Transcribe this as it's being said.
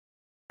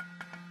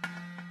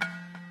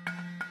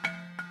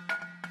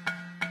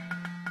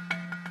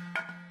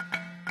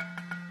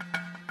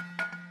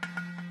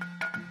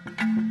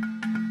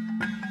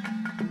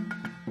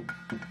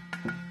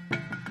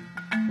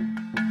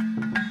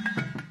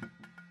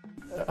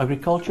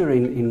Agriculture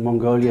in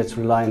Mongolia is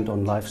reliant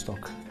on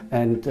livestock,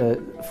 and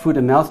foot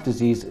and mouth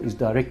disease is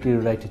directly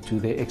related to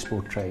their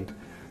export trade.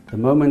 The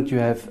moment you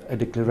have a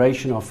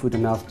declaration of foot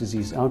and mouth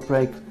disease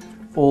outbreak,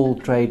 all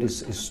trade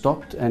is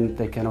stopped and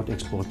they cannot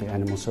export their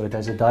animals, so it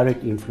has a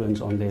direct influence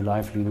on their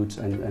livelihoods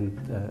and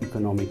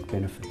economic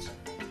benefits.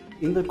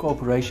 In the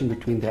cooperation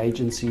between the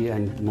agency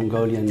and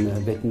Mongolian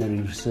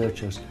veterinary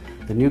researchers,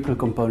 the nuclear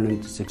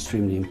component is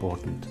extremely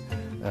important.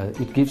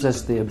 It gives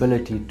us the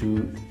ability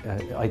to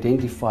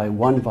identify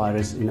one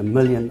virus in a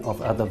million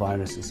of other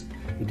viruses.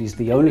 It is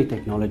the only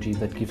technology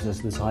that gives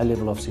us this high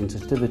level of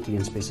sensitivity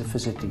and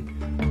specificity.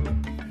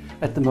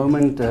 At the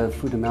moment,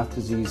 foot and mouth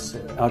disease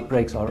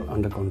outbreaks are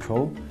under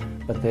control,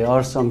 but there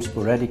are some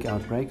sporadic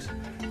outbreaks,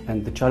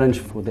 and the challenge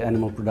for the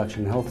Animal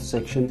Production Health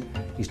section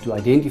is to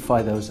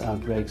identify those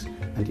outbreaks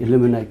and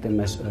eliminate them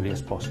as early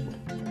as possible.